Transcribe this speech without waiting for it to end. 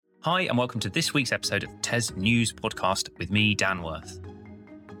Hi, and welcome to this week's episode of TES News Podcast with me, Dan Worth.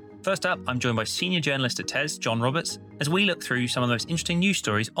 First up, I'm joined by senior journalist at TES, John Roberts, as we look through some of the most interesting news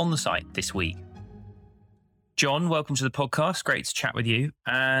stories on the site this week. John, welcome to the podcast. Great to chat with you.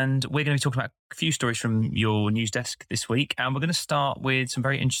 And we're going to be talking about a few stories from your news desk this week. And we're going to start with some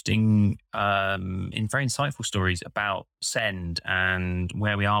very interesting, very insightful stories about SEND and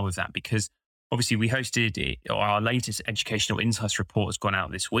where we are with that, because obviously, we hosted our latest Educational Insights report has gone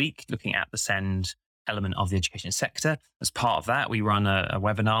out this week, looking at the SEND element of the education sector. As part of that, we run a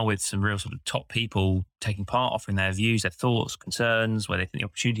webinar with some real sort of top people taking part, offering their views, their thoughts, concerns, where they think the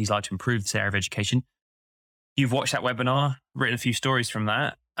opportunities lie to improve this area of education. You've watched that webinar, written a few stories from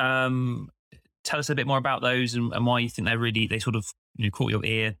that. Tell us a bit more about those and why you think they sort of caught your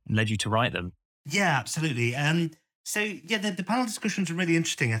ear and led you to write them. Yeah, absolutely. The panel discussions were really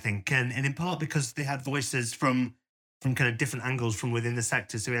interesting, I think, and in part because they had voices from kind of different angles from within the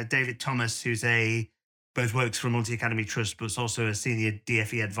sector. So we had David Thomas, who's both works for Multi Academy Trust, but was also a senior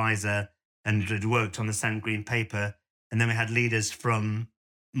DFE advisor and had worked on the SEND Green Paper. And then we had leaders from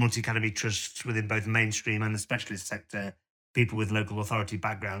Multi Academy Trusts within both mainstream and the specialist sector, people with local authority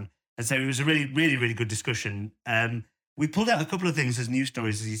background. And so it was a really, really, really good discussion. We pulled out a couple of things as news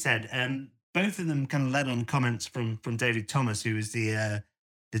stories, as you said. Both of them kind of led on comments from David Thomas, who was the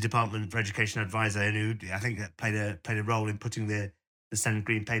Department for Education advisor, and who I think that played a role in putting the SEND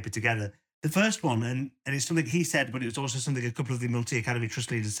Green Paper together. The first one, and it's something he said, but it was also something a couple of the multi-academy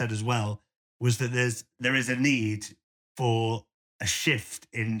trust leaders said as well, was that there is a need for a shift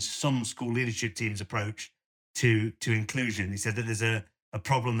in some school leadership teams' approach to inclusion. He said that there's a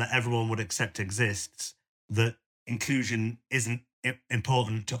problem that everyone would accept exists, that inclusion isn't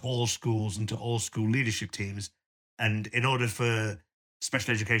important to all schools and to all school leadership teams. And in order for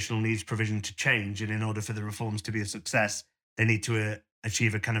special educational needs provision to change and in order for the reforms to be a success, they need to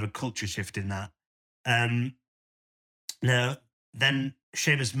achieve a kind of a culture shift in that. Now, then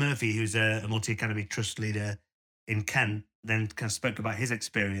Seamus Murphy, who's a multi-academy trust leader in Kent, then kind of spoke about his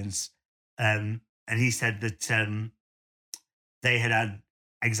experience. And he said that they had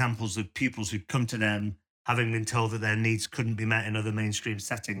examples of pupils who'd come to them having been told that their needs couldn't be met in other mainstream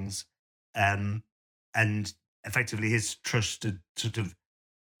settings. And effectively his trust had sort of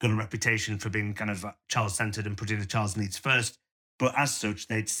got a reputation for being kind of child-centered and putting the child's needs first. But as such,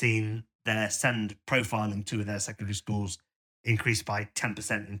 they'd seen their SEND profile in two of their secondary schools increase by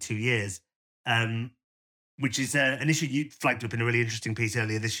 10% in 2 years, which is an issue you flagged up in a really interesting piece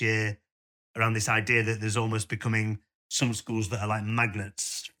earlier this year around this idea that there's almost becoming some schools that are like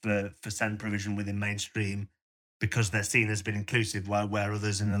magnets for SEND provision within mainstream because they're seen as being inclusive, where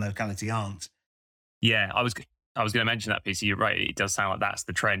others in the locality aren't. Yeah, I was going to mention that piece. You're right. It does sound like that's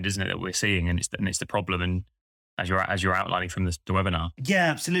the trend, isn't it, that we're seeing, and it's the problem. And as you're outlining from the webinar. Yeah,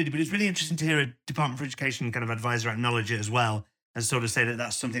 absolutely. But it's really interesting to hear a Department for Education kind of advisor acknowledge it as well and sort of say that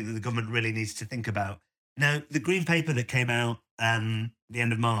that's something that the government really needs to think about. Now, the Green Paper that came out the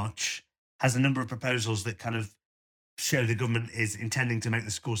end of March has a number of proposals that kind of show the government is intending to make the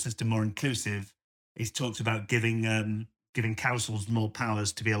school system more inclusive. It talks about giving councils more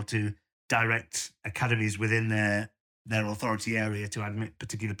powers to be able to direct academies within their authority area to admit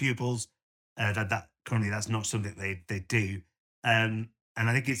particular pupils. That currently that's not something they do. And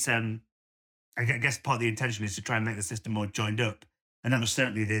I think it's I guess part of the intention is to try and make the system more joined up. And that was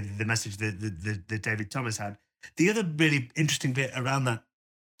certainly the message that David Thomas had. The other really interesting bit around that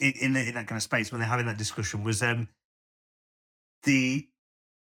in that kind of space when they're having that discussion was the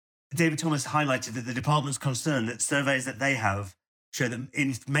David Thomas highlighted that the department's concerned that surveys that they have show that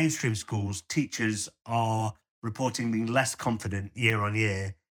in mainstream schools, teachers are reporting being less confident year on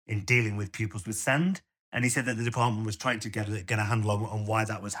year in dealing with pupils with SEND. And he said that the department was trying to get a handle on why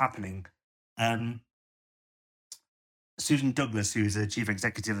that was happening. Susan Douglas, who's a chief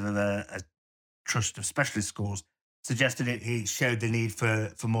executive of a trust of specialist schools, suggested he showed the need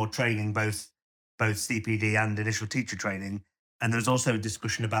for more training, both CPD and initial teacher training. And there's also a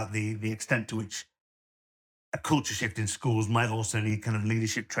discussion about the extent to which a culture shift in schools might also need kind of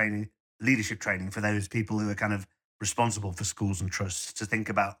leadership training for those people who are kind of responsible for schools and trusts to think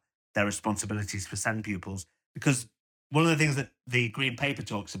about their responsibilities for SEND pupils. Because one of the things that the Green Paper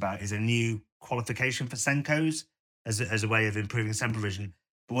talks about is a new qualification for SENCOs as a way of improving SEND provision.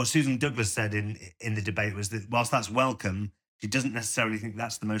 But what Susan Douglas said in the debate was that whilst that's welcome, she doesn't necessarily think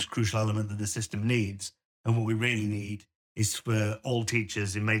that's the most crucial element that the system needs. And what we really need is for all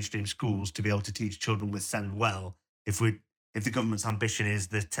teachers in mainstream schools to be able to teach children with SEND well. If the government's ambition is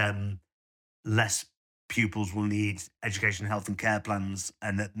that less pupils will need education, health and care plans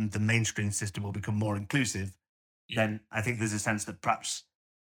and that the mainstream system will become more inclusive, then I think there's a sense that perhaps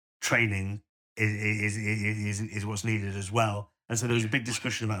training is what's needed as well. And so there was a big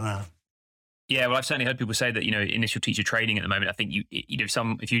discussion about that. Yeah, well, I've certainly heard people say that, initial teacher training at the moment, I think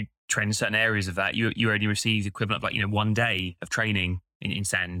if you train in certain areas of that, you only receive the equivalent of 1 day of training in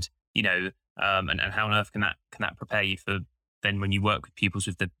SEND, and how on earth can that prepare you for then when you work with pupils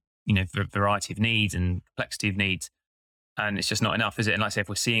with the, variety of needs and complexity of needs. And it's just not enough, is it? And like I say, if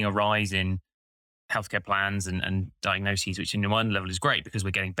we're seeing a rise in healthcare plans and diagnoses, which in one level is great because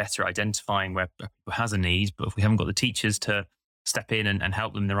we're getting better at identifying where people has a need, but if we haven't got the teachers to step in and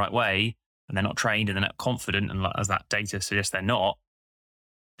help them the right way, and they're not trained and they're not confident, and as that data suggests they're not,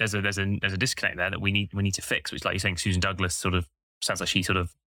 there's a disconnect there that we need to fix. Which, like you're saying, Susan Douglas sort of sounds like she sort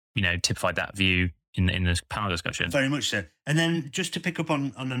of typified that view in this panel discussion. Very much so. And then just to pick up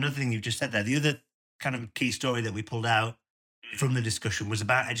on another thing you've just said there, the other kind of key story that we pulled out from the discussion was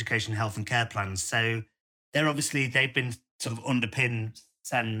about education, health and care plans. So they've been sort of underpin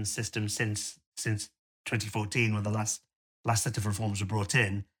SEND system since 2014 when the last set of reforms were brought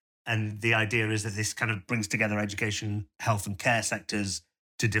in. And the idea is that this kind of brings together education, health and care sectors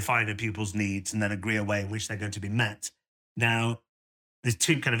to define a pupil's needs and then agree a way in which they're going to be met. Now, there's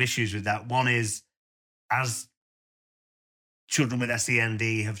two kind of issues with that. One is, as children with SEND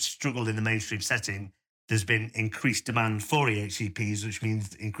have struggled in the mainstream setting, there's been increased demand for EHCPs, which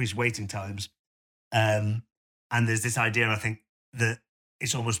means increased waiting times. And there's this idea, I think, that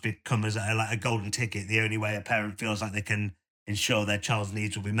it's almost become as like a golden ticket. The only way a parent feels like they can ensure their child's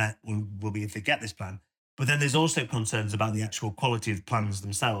needs will be met will be if they get this plan. But then there's also concerns about the actual quality of plans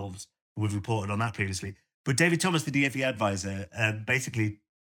themselves. We've reported on that previously. But David Thomas, the DfE advisor, basically,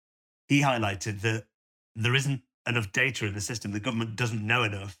 he highlighted that there isn't enough data in the system. The government doesn't know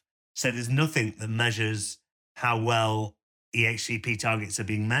enough. So there's nothing that measures how well EHCP targets are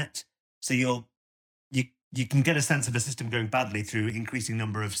being met. So you can get a sense of the system going badly through increasing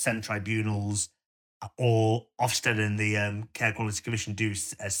number of SEND tribunals, or Ofsted and the Care Quality Commission do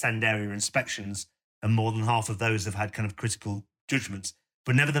SEND area inspections, and more than half of those have had kind of critical judgments.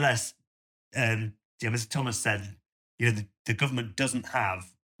 But nevertheless, Mr. Thomas said, the government doesn't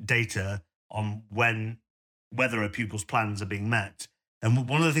have data on whether a pupil's plans are being met. And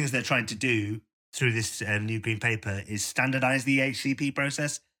one of the things they're trying to do through this new green paper is standardize the EHCP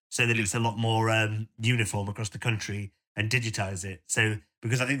process so that it's a lot more uniform across the country and digitize it. So,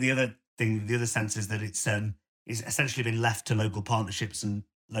 because I think the other sense is that it's essentially been left to local partnerships and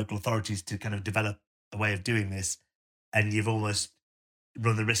local authorities to kind of develop a way of doing this. And you've almost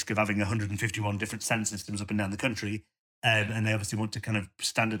run the risk of having 151 different SEND systems up and down the country. And they obviously want to kind of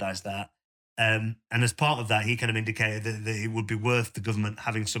standardize that. And as part of that, he kind of indicated that it would be worth the government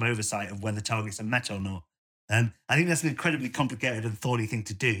having some oversight of whether targets are met or not. I think that's an incredibly complicated and thorny thing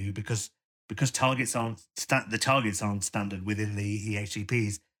to do because targets aren't standard within the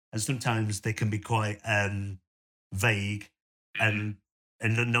EHCPs, and sometimes they can be quite vague and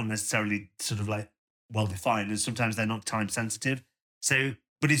not necessarily sort of like well defined, and sometimes they're not time sensitive. So,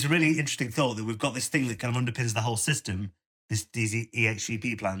 but it's a really interesting thought that we've got this thing that kind of underpins the whole system, these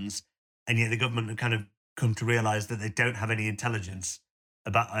EHCP plans, and yet the government have kind of come to realise that they don't have any intelligence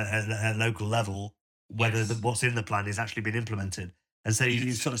about at a local level whether what's in the plan is actually being implemented. And so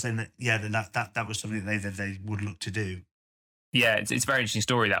you're sort of saying that, that was something that they would look to do. Yeah, it's a very interesting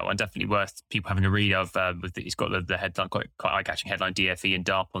story, that one. Definitely worth people having a read of. It's got the headline, quite eye-catching headline, DfE and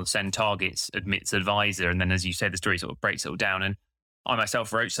DARP on SEND targets, admits advisor. And then, as you say, the story sort of breaks it all down. And I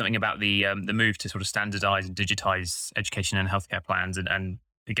myself wrote something about the move to sort of standardise and digitise education and healthcare plans. And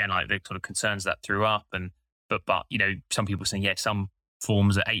again, like the sort of concerns that threw up. But some people saying, some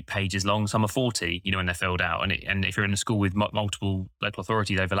forms are 8 pages long, some are 40, when they're filled out. And if you're in a school with multiple local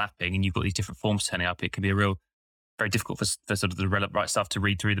authorities overlapping and you've got these different forms turning up, it can be very difficult for sort of the relevant right stuff to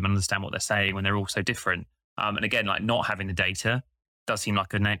read through them and understand what they're saying when they're all so different. And again, like not having the data does seem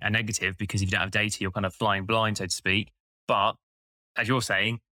like a negative, because if you don't have data, you're kind of flying blind, so to speak. But as you're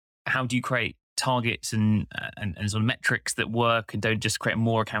saying, how do you create targets and sort of metrics that work and don't just create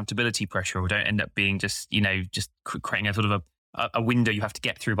more accountability pressure, or don't end up being just creating a sort of a window you have to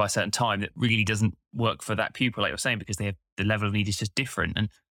get through by a certain time that really doesn't work for that pupil, like you're saying, because the level of need is just different. And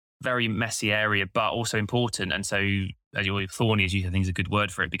very messy area, but also important. And so, as you're thorny, as you think is a good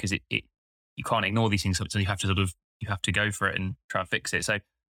word for it, because you can't ignore these things. So you have to go for it and try and fix it. So,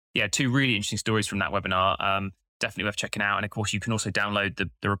 yeah, 2 really interesting stories from that webinar. Definitely worth checking out. And of course, you can also download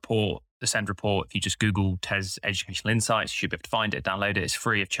the report, the SEND report. If you just Google TES Educational Insights, you should be able to find it, download it. It's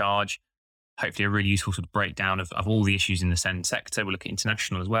free of charge. Hopefully, a really useful sort of breakdown of all the issues in the SEND sector. We look at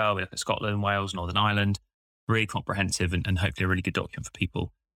international as well. We look at Scotland, Wales, Northern Ireland. Really comprehensive and hopefully a really good document for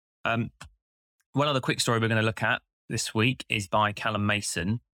people. One other quick story we're going to look at this week is by Callum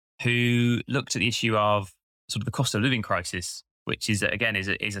Mason, who looked at the issue of sort of the cost of living crisis, which is again is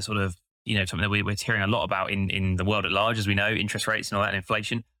a sort of something that we're hearing a lot about in the world at large, as we know, interest rates and all that, and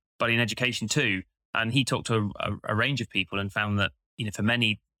inflation, but in education too. And he talked to a range of people and found that for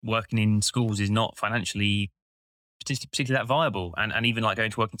many, working in schools is not financially particularly that viable, and even like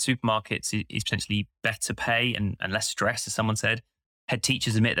going to work in supermarkets is potentially better pay and less stress, as someone said. Head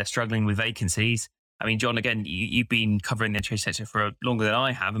teachers admit they're struggling with vacancies. I mean, John, again, you've been covering the education sector for longer than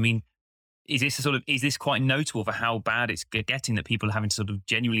I have. I mean, is this quite notable for how bad it's getting, that people are having to sort of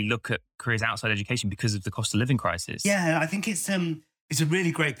genuinely look at careers outside education because of the cost of living crisis? Yeah, I think it's a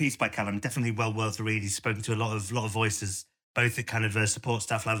really great piece by Callum. Definitely well worth a read. He's spoken to a lot of voices, both at kind of a support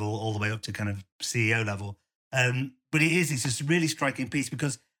staff level all the way up to kind of CEO level. But it's just a really striking piece,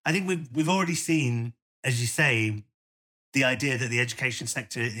 because I think we've already seen, as you say, the idea that the education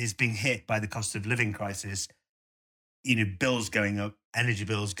sector is being hit by the cost of living crisis. Bills going up, energy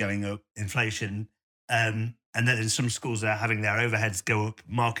bills going up, inflation, and that in some schools are having their overheads go up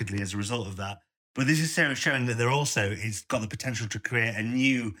markedly as a result of that. But this is showing that it's got the potential to create a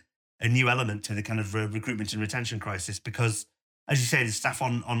new element to the kind of recruitment and retention crisis, because, as you say, the staff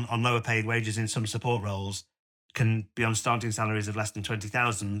on lower paid wages in some support roles can be on starting salaries of less than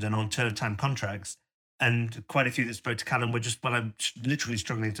 20,000 and on term time contracts. And quite a few that spoke to Callum were just, I'm literally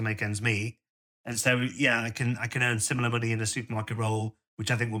struggling to make ends meet. And so, yeah, I can earn similar money in a supermarket role, which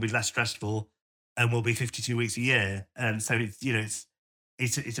I think will be less stressful and will be 52 weeks a year. And so,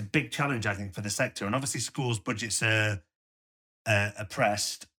 it's a big challenge, I think, for the sector. And obviously schools' budgets are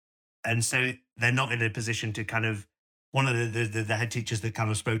pressed. And so they're not in a position to kind of, one of the head teachers that kind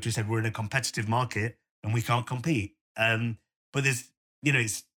of spoke to said, we're in a competitive market and we can't compete. But there's,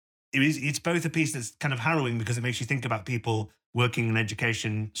 it's both a piece that's kind of harrowing, because it makes you think about people working in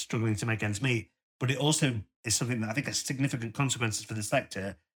education, struggling to make ends meet. But it also is something that I think has significant consequences for the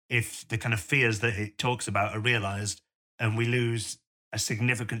sector if the kind of fears that it talks about are realised, and we lose a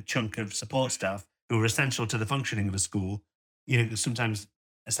significant chunk of support staff who are essential to the functioning of a school, sometimes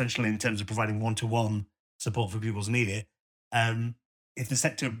essentially in terms of providing one-to-one support for pupils who need it. If the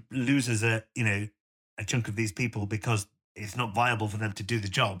sector loses a chunk of these people because it's not viable for them to do the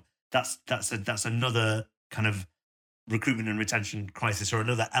job, that's another kind of recruitment and retention crisis, or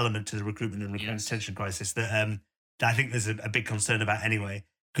another element to the recruitment and retention crisis that I think there's a big concern about anyway.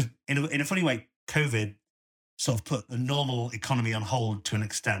 Because in a funny way, COVID sort of put the normal economy on hold to an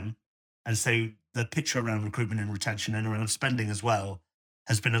extent, and so the picture around recruitment and retention and around spending as well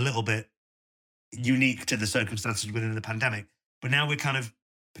has been a little bit unique to the circumstances within the pandemic. But now we're kind of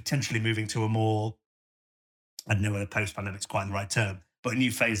potentially moving to a more, I don't know whether post-pandemic is quite the right term, but a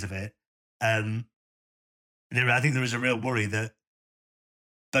new phase of it. I think there is a real worry that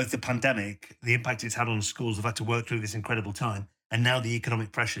both the pandemic, the impact it's had on schools, have had to work through this incredible time, and now the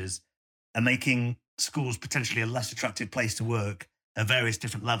economic pressures are making schools potentially a less attractive place to work at various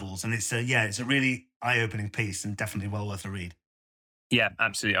different levels. And it's a really eye-opening piece, and definitely well worth a read. Yeah,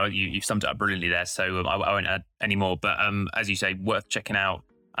 absolutely. You've summed it up brilliantly there, so I won't add any more. But as you say, worth checking out.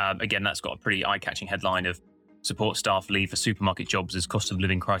 Again, that's got a pretty eye-catching headline of support staff leave for supermarket jobs as cost of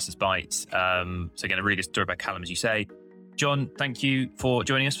living crisis bites. So again, a really good story about Callum, as you say. John, thank you for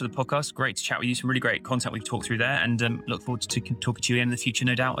joining us for the podcast. Great to chat with you. Some really great content we've talked through there, and look forward to talking to you again in the future,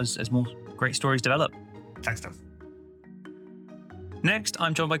 no doubt, as more great stories develop. Thanks, Tom. Next,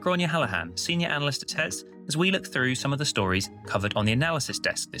 I'm joined by Gronya Hallahan, Senior Analyst at TES, as we look through some of the stories covered on the analysis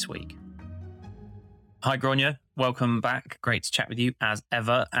desk this week. Hi, Gronya. Welcome back. Great to chat with you as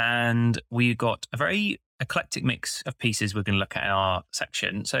ever. And we've got a very eclectic mix of pieces we're going to look at in our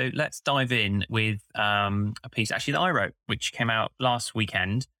section. So let's dive in with a piece actually that I wrote, which came out last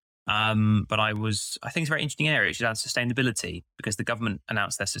weekend. But I think it's a very interesting area. It's around sustainability, because the government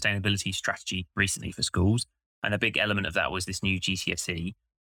announced their sustainability strategy recently for schools. And a big element of that was this new GCSE.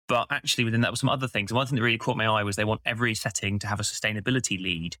 But actually within that were some other things. And one thing that really caught my eye was they want every setting to have a sustainability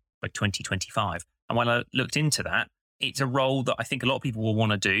lead by 2025. And when I looked into that, it's a role that I think a lot of people will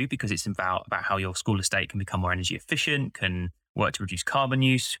want to do, because it's about how your school estate can become more energy efficient, can work to reduce carbon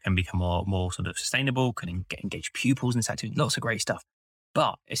use, can become more sort of sustainable, can engage pupils in this activity, lots of great stuff.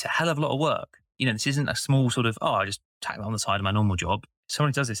 But it's a hell of a lot of work. This isn't a small sort of, I just tack that on the side of my normal job. If someone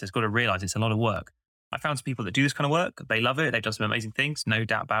who does this has got to realize it's a lot of work. I found some people that do this kind of work. They love it. They've done some amazing things, no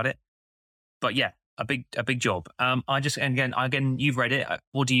doubt about it. But yeah, a big job. Again, you've read it.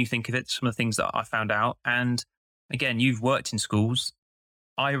 What do you think of it? Some of the things that I found out. And again, you've worked in schools.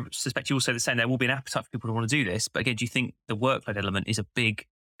 I suspect you will say the same. There will be an appetite for people to want to do this. But again, do you think the workload element is a big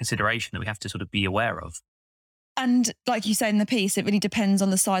consideration that we have to sort of be aware of? And like you say in the piece, it really depends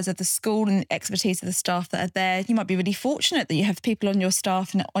on the size of the school and the expertise of the staff that are there. You might be really fortunate that you have people on your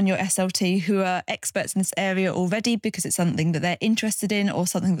staff and on your SLT who are experts in this area already because it's something that they're interested in or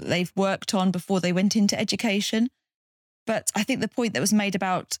something that they've worked on before they went into education. But I think the point that was made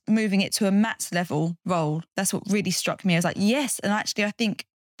about moving it to a MAT level role, that's what really struck me. I was like, yes. And actually, I think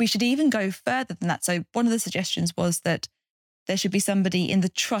we should even go further than that. So one of the suggestions was that there should be somebody in the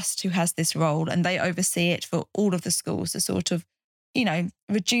trust who has this role and they oversee it for all of the schools to sort of,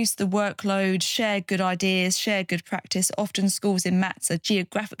 reduce the workload, share good ideas, share good practice. Often schools in MATs are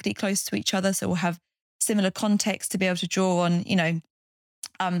geographically close to each other, so we'll have similar context to be able to draw on,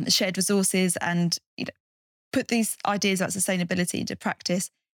 shared resources and, put these ideas about sustainability into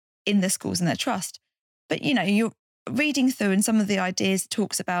practice in the schools and their trust. But, you're reading through and some of the ideas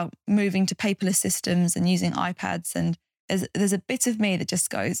talks about moving to paperless systems and using iPads. And there's a bit of me that just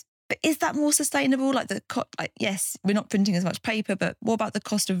goes, but is that more sustainable? Yes, we're not printing as much paper, but what about the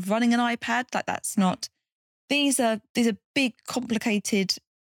cost of running an iPad? That's not, these are big, complicated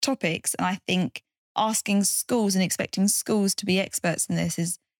topics. And I think asking schools and expecting schools to be experts in this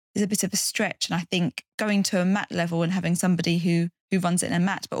is a bit of a stretch. And I think going to a MAT level and having somebody who runs it in a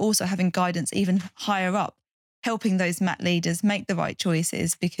MAT, but also having guidance even higher up, helping those MAT leaders make the right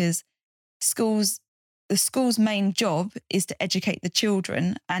choices, because the school's main job is to educate the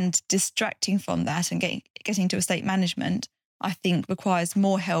children, and distracting from that and getting to estate management, I think requires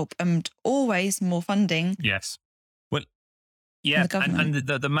more help and always more funding. Yes. Well, yeah. And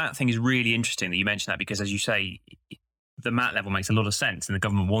the MAT thing is really interesting that you mentioned that, because as you say, the MAT level makes a lot of sense, and the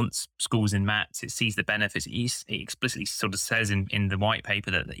government wants schools in MATs. It sees the benefits. It explicitly sort of says in the white paper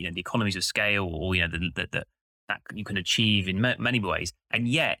that the economies of scale, or that you can achieve in many ways. And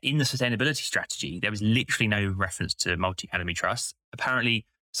yet, in the sustainability strategy, there was literally no reference to multi-academy trusts. Apparently,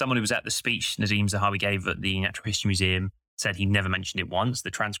 someone who was at the speech Nadeem Zahawi gave at the Natural History Museum said he never mentioned it once.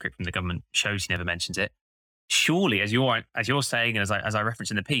 The transcript from the government shows he never mentions it. Surely, as you're saying, and as I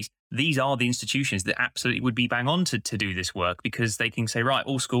referenced in the piece, these are the institutions that absolutely would be bang on to do this work, because they can say, right,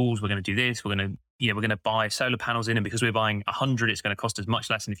 all schools, we're going to do this. We're going to buy solar panels in, and because we're buying 100, it's going to cost us much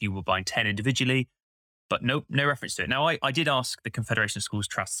less than if you were buying 10 individually. But no reference to it. Now, I did ask the Confederation of Schools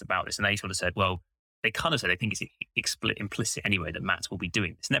Trusts about this, and they sort of said, well, they kind of said they think it's implicit anyway that MATs will be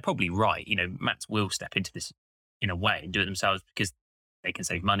doing this, and they're probably right. MATs will step into this in a way and do it themselves because they can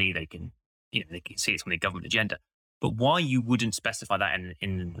save money. They can. They can see it's on the government agenda. But why you wouldn't specify that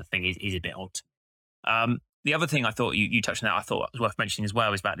in the thing is a bit odd. The other thing I thought you touched on that I thought was worth mentioning as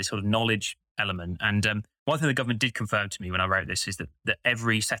well is about this sort of knowledge element. And one thing the government did confirm to me when I wrote this is that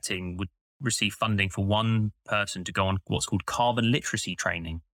every setting would receive funding for one person to go on what's called carbon literacy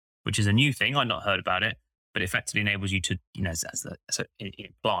training, which is a new thing. I'd not heard about it, but effectively enables you to, as it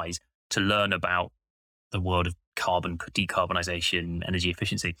implies, to learn about the world of carbon decarbonisation, energy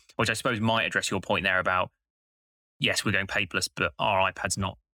efficiency, which I suppose might address your point there about, yes, we're going paperless, but our iPad's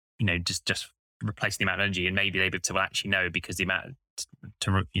not, just replacing the amount of energy, and maybe they would actually know, because the amount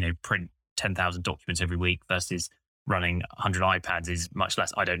to print 10,000 documents every week versus running 100 iPads is much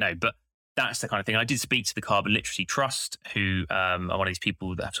less. I don't know, but that's the kind of thing. I did speak to the Carbon Literacy Trust, who are one of these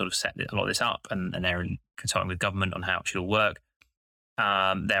people that have sort of set a lot of this up, and they're consulting with government on how it should all work.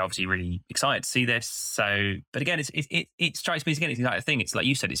 They're obviously really excited to see this. So, but again, it strikes me as, again, it's the kind of thing. It's like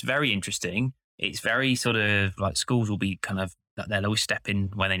you said, it's very interesting. It's very sort of like schools will be kind of, they'll always step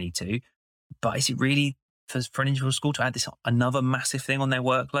in when they need to. But is it really for an individual school to add this another massive thing on their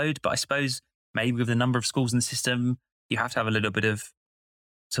workload? But I suppose maybe with the number of schools in the system, you have to have a little bit of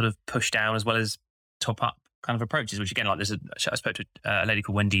sort of push down as well as top up kind of approaches, which again, like I spoke to a lady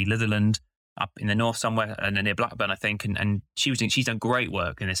called Wendy Litherland up in the north somewhere, and near Blackburn, I think, and she's done great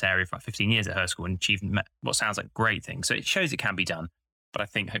work in this area for like 15 years at her school and achieved what sounds like great things. So it shows it can be done, but I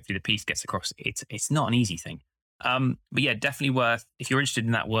think hopefully the piece gets across. It's not an easy thing, but yeah, definitely worth, if you're interested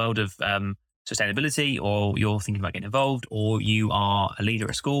in that world of sustainability, or you're thinking about getting involved, or you are a leader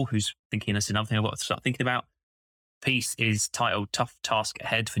at school who's thinking this is another thing I've got to start thinking about. Piece is titled "Tough Task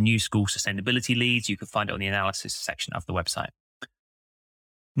Ahead for New School Sustainability Leads." You can find it on the analysis section of the website.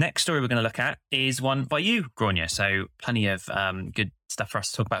 Next story we're going to look at is one by you, Grania. So plenty of good stuff for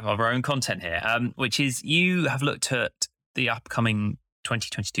us to talk about of our own content here, which is you have looked at the upcoming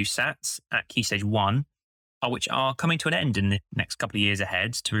 2022 SATs at Key Stage 1, which are coming to an end in the next couple of years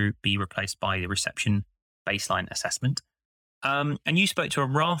ahead to be replaced by the reception baseline assessment. And you spoke to a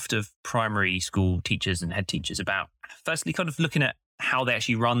raft of primary school teachers and head teachers about, firstly, kind of looking at how they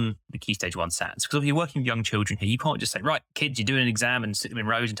actually run the Key Stage 1 SATs. Because if you're working with young children here, you can't just say, right, kids, you're doing an exam and sit them in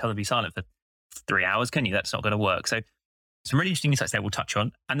rows and tell them to be silent for 3 hours, can you? That's not going to work. So Some really interesting insights there we'll touch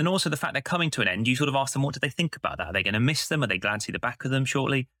on. And then also the fact they're coming to an end, you sort of ask them, what do they think about that? Are they going to miss them? Are they glad to see the back of them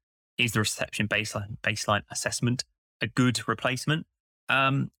shortly? Is the reception baseline assessment a good replacement?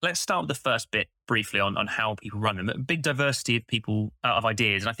 Let's start with the first bit briefly on how people run them. A big diversity of people, of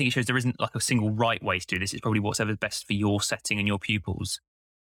ideas. And I think it shows there isn't like a single right way to do this. It's probably whatever's best for your setting and your pupils.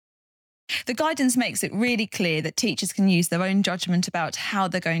 The guidance makes it really clear that teachers can use their own judgment about how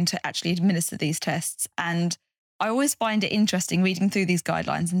they're going to actually administer these tests. And I always find it interesting reading through these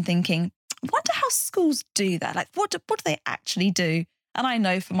guidelines and thinking, I wonder how schools do that. Like, what do they actually do? And I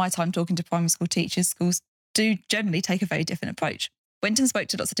know from my time talking to primary school teachers, schools do generally take a very different approach. Went and spoke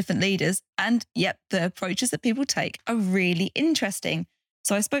to lots of different leaders, and yep, the approaches that people take are really interesting.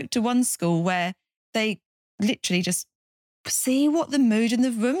 So I spoke to one school where they literally just see what the mood in the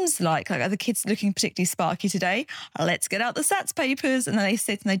room's like. Like, are the kids looking particularly sparky today? Let's get out the SATs papers. And then they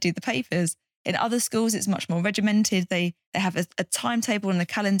sit and they do the papers. In other schools, it's much more regimented. They have a timetable and a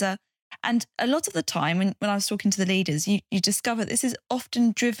calendar. And a lot of the time, when I was talking to the leaders, you discover this is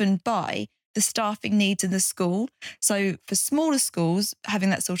often driven by the staffing needs in the school. So for smaller schools, having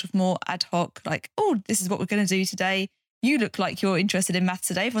that sort of more ad hoc, like, oh, this is what we're going to do today. You look like you're interested in maths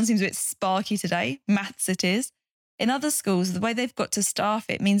today. Everyone seems a bit sparky today. Maths it is. In other schools, the way they've got to staff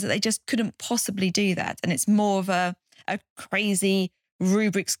it means that they just couldn't possibly do that. And it's more of a crazy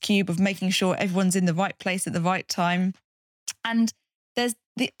Rubik's Cube of making sure everyone's in the right place at the right time. And there's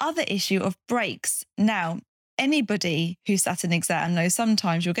the other issue of breaks. Now, anybody who sat an exam knows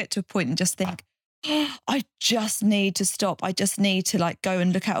sometimes you'll get to a point and just think, oh, I just need to stop. I just need to like go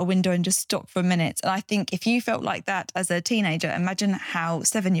and look out a window and just stop for a minute. And I think if you felt like that as a teenager, imagine how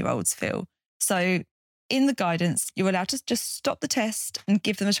 7-year-olds feel. So in the guidance, you're allowed to just stop the test and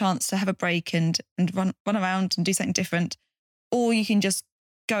give them a chance to have a break and run around and do something different. Or you can just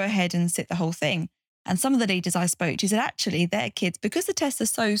go ahead and sit the whole thing. And some of the leaders I spoke to said actually their kids, because the tests are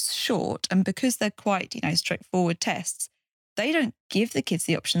so short and because they're quite, straightforward tests, they don't give the kids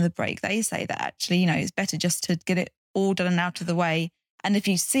the option of the break. They say that actually, it's better just to get it all done and out of the way. And if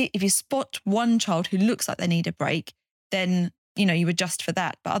you spot one child who looks like they need a break, then, you adjust for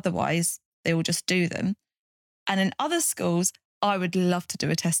that. But otherwise, they will just do them. And in other schools, I would love to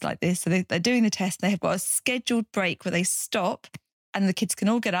do a test like this. So they're doing the test. They have got a scheduled break where they stop and the kids can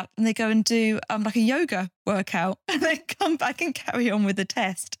all get up and they go and do like a yoga workout and then come back and carry on with the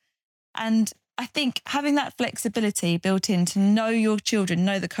test. And I think having that flexibility built in to know your children,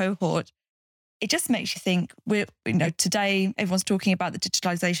 know the cohort, it just makes you think, today everyone's talking about the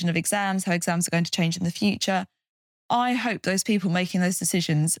digitalization of exams, how exams are going to change in the future. I hope those people making those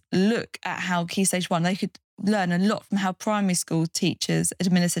decisions look at how Key Stage 1, they could learn a lot from how primary school teachers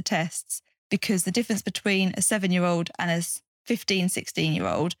administer tests, because the difference between a 7-year-old and a 15,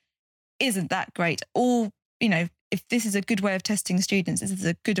 16-year-old isn't that great. Or, if this is a good way of testing students, this is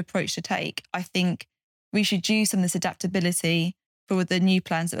a good approach to take. I think we should use some of this adaptability for the new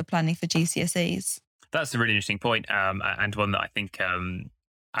plans that we're planning for GCSEs. That's a really interesting point, and one that I think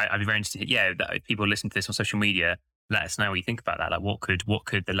I'd be very interested in. Yeah, that if people listen to this on social media, let us know what you think about that. Like, what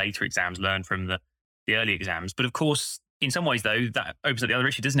could the later exams learn from the early exams? But of course, in some ways, though, that opens up the other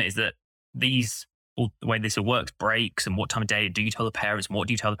issue, doesn't it? Is that the way this all works, breaks, and what time of day do you tell the parents, and what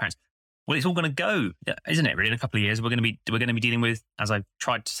do you tell the parents? Well, it's all going to go, isn't it? Really, in a couple of years, we're going to be dealing with, as I've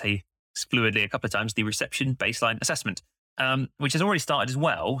tried to say fluidly a couple of times, the reception baseline assessment, which has already started as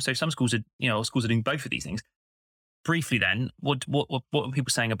well. So some schools are doing both of these things. Briefly, then, what are people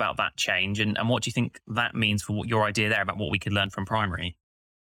saying about that change, and what do you think that means for your idea there about what we could learn from primary?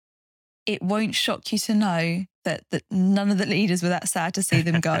 It won't shock you to know that none of the leaders were that sad to see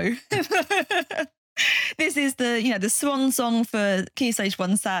them go. This is the swan song for Key Stage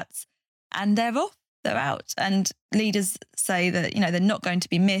 1 SATs, and they're off, they're out. And leaders say that, they're not going to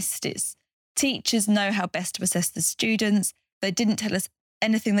be missed. It's teachers know how best to assess the students. They didn't tell us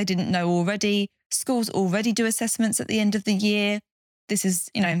anything they didn't know already. Schools already do assessments at the end of the year. This is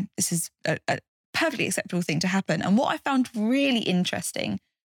a perfectly acceptable thing to happen. And what I found really interesting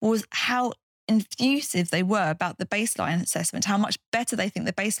was how effusive they were about the baseline assessment, how much better they think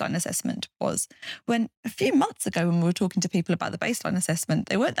the baseline assessment was. When a few months ago, when we were talking to people about the baseline assessment,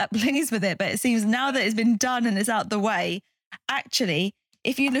 they weren't that pleased with it. But it seems now that it's been done and it's out the way, actually,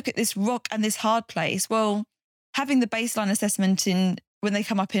 if you look at this rock and this hard place, well, having the baseline assessment when they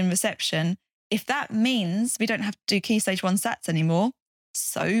come up in reception, if that means we don't have to do Key Stage 1 SATs anymore,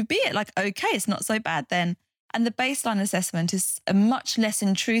 so be it. Like, okay, it's not so bad then. And the baseline assessment is a much less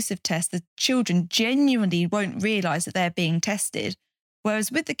intrusive test. The children genuinely won't realise that they're being tested. Whereas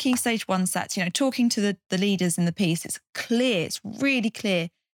with the Key Stage 1 SATs, talking to the leaders in the piece, it's clear, it's really clear.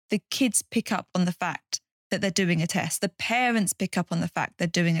 The kids pick up on the fact that they're doing a test. The parents pick up on the fact they're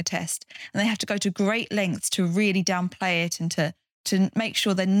doing a test, and they have to go to great lengths to really downplay it and to make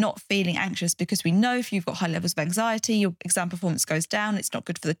sure they're not feeling anxious, because we know if you've got high levels of anxiety, your exam performance goes down. It's not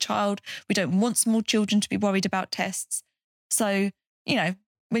good for the child. We don't want small children to be worried about tests. So,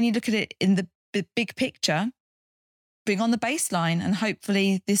 when you look at it in the big picture, bring on the baseline, and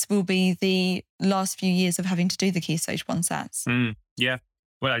hopefully this will be the last few years of having to do the Key Stage 1 SATs. Yeah.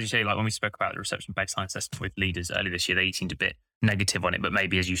 Well, as you say, like when we spoke about the reception baseline assessment with leaders earlier this year, they seemed a bit negative on it. But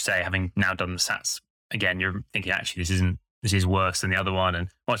maybe, as you say, having now done the SATs again, you're thinking, actually, this is worse than the other one. And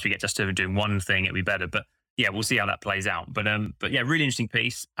once we get just to doing one thing, it'll be better. But yeah, we'll see how that plays out. But yeah, really interesting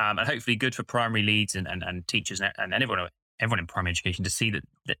piece, and hopefully good for primary leads and teachers and everyone in primary education to see that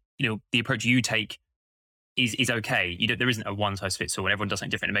the approach you take is okay. There isn't a one size fits all, and everyone does something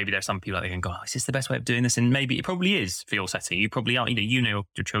different. And maybe there's some people out there going, "God, is this the best way of doing this?" And maybe it probably is for your setting. You probably are. You know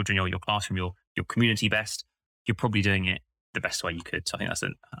your children, your classroom, your community best. You're probably doing it the best way you could. So I think that's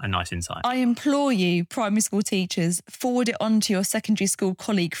a nice insight. I implore you, primary school teachers, forward it on to your secondary school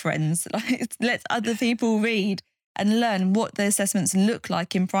colleague friends. Let other people read and learn what the assessments look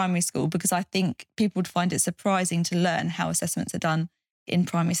like in primary school, because I think people would find it surprising to learn how assessments are done in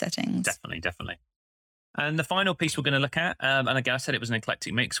primary settings. Definitely. And the final piece we're going to look at, and again, I said it was an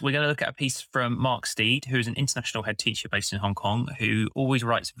eclectic mix. We're going to look at a piece from Mark Steed, who is an international head teacher based in Hong Kong, who always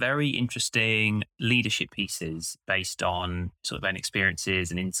writes very interesting leadership pieces based on sort of own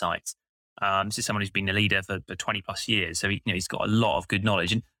experiences and insights. This is someone who's been a leader for 20 plus years. So he's got a lot of good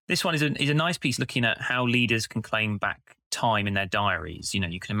knowledge. And this one is a nice piece looking at how leaders can claim back time in their diaries.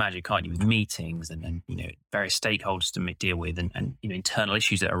 You can imagine, can't you, with meetings and various stakeholders to deal with and internal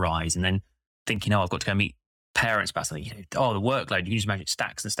issues that arise, and then thinking, I've got to go meet parents about something, the workload, you can just imagine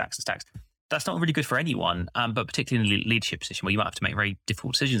stacks and stacks and stacks. That's not really good for anyone, but particularly in a leadership position where you might have to make very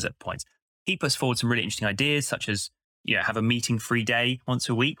difficult decisions at points. He puts forward some really interesting ideas, such as, have a meeting-free day once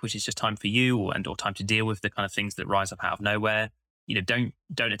a week, which is just time for you or time to deal with the kind of things that rise up out of nowhere. Don't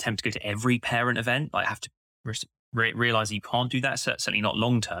attempt to go to every parent event. Have to realize that you can't do that. Certainly not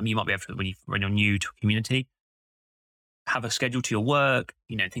long-term. You might be able to when you're new to a community. Have a schedule to your work,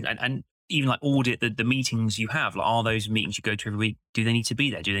 things, and even audit the meetings you have. Are those meetings you go to every week, do they need to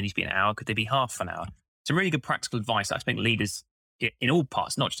be there? Do they need to be an hour? Could they be half an hour? Some really good practical advice that I think leaders in all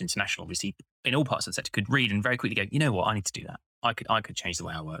parts, not just international, obviously, in all parts of the sector could read and very quickly go, you know what, I need to do that. I could change the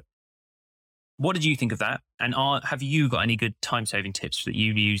way I work. What did you think of that? And have you got any good time-saving tips that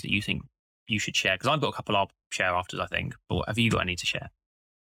you use that you think you should share? Because I've got a couple I'll share afterwards, I think. But have you got any to share?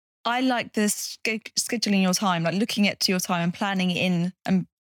 I like this scheduling your time, looking at your time and planning in and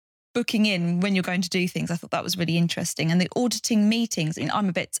booking in when you're going to do things. I thought that was really interesting. And the auditing meetings, I'm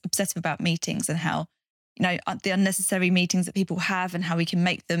a bit obsessive about meetings and how, the unnecessary meetings that people have and how we can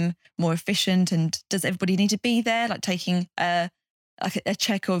make them more efficient. And does everybody need to be there? Taking a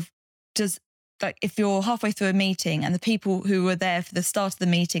check of, if you're halfway through a meeting and the people who were there for the start of the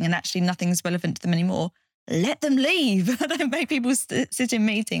meeting and actually nothing's relevant to them anymore, let them leave. Don't make people sit in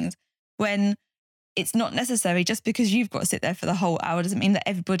meetings when it's not necessary. Just because you've got to sit there for the whole hour doesn't mean that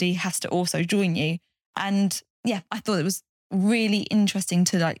everybody has to also join you. And yeah, I thought it was really interesting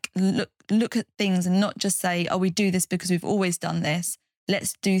to look at things and not just say, we do this because we've always done this.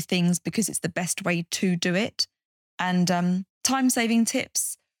 Let's do things because it's the best way to do it. And time-saving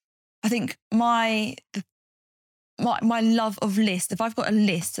tips. I think my love of list, if I've got a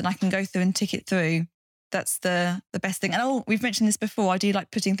list and I can go through and tick it through, that's the best thing. And we've mentioned this before, I do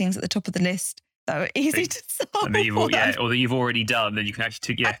like putting things at the top of the list that are easy to solve. Or that you've already done, then you can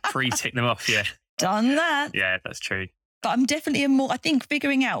actually pre-tick them off. Yeah. Done that. Yeah, that's true. But I'm definitely I think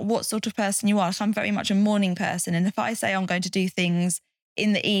figuring out what sort of person you are. So I'm very much a morning person. And if I say I'm going to do things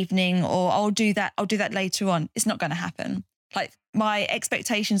in the evening or I'll do that later on, it's not going to happen. My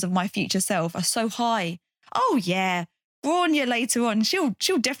expectations of my future self are so high. Oh yeah, Bronya later on, she'll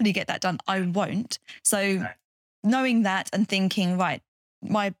definitely get that done. I won't. So knowing that and thinking, right,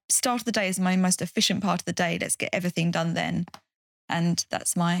 my start of the day is my most efficient part of the day. Let's get everything done then. And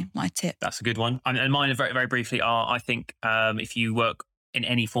that's my tip. That's a good one. And mine, very, very briefly, are, I think, if you work in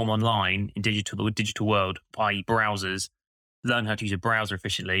any form online in digital world, i.e. browsers, learn how to use a browser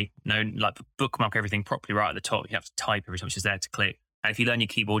efficiently. Bookmark everything properly right at the top. You have to type every time it's just there to click. And if you learn your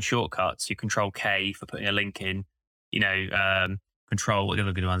keyboard shortcuts, you Control K for putting a link in, Control, what are the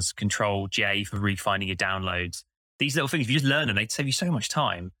other good ones? Control J for refinding your downloads. These little things, if you just learn them, they save you so much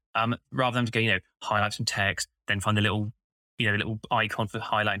time. Rather than to go, highlight some text, then find the little icon for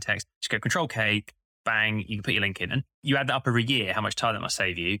highlighting text. Just go Control K, bang, you can put your link in. And you add that up every year, how much time that must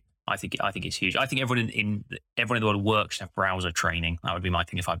save you. I think it's huge. I think everyone in the world of work should have browser training. That would be my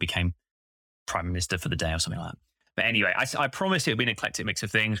thing if I became Prime Minister for the day or something like that. But anyway, I promise it would be an eclectic mix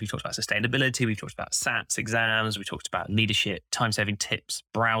of things. We talked about sustainability, we talked about SATs, exams, we talked about leadership, time-saving tips,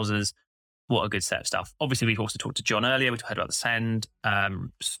 browsers. What a good set of stuff. Obviously, we've also talked to John earlier. We heard about the SEND,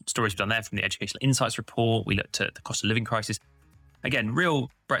 stories we've done there from the Educational Insights report. We looked at the cost of living crisis. Again, real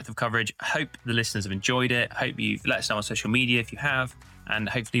breadth of coverage. I hope the listeners have enjoyed it. I hope you've let us know on social media if you have. And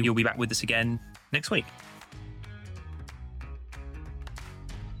hopefully you'll be back with us again next week.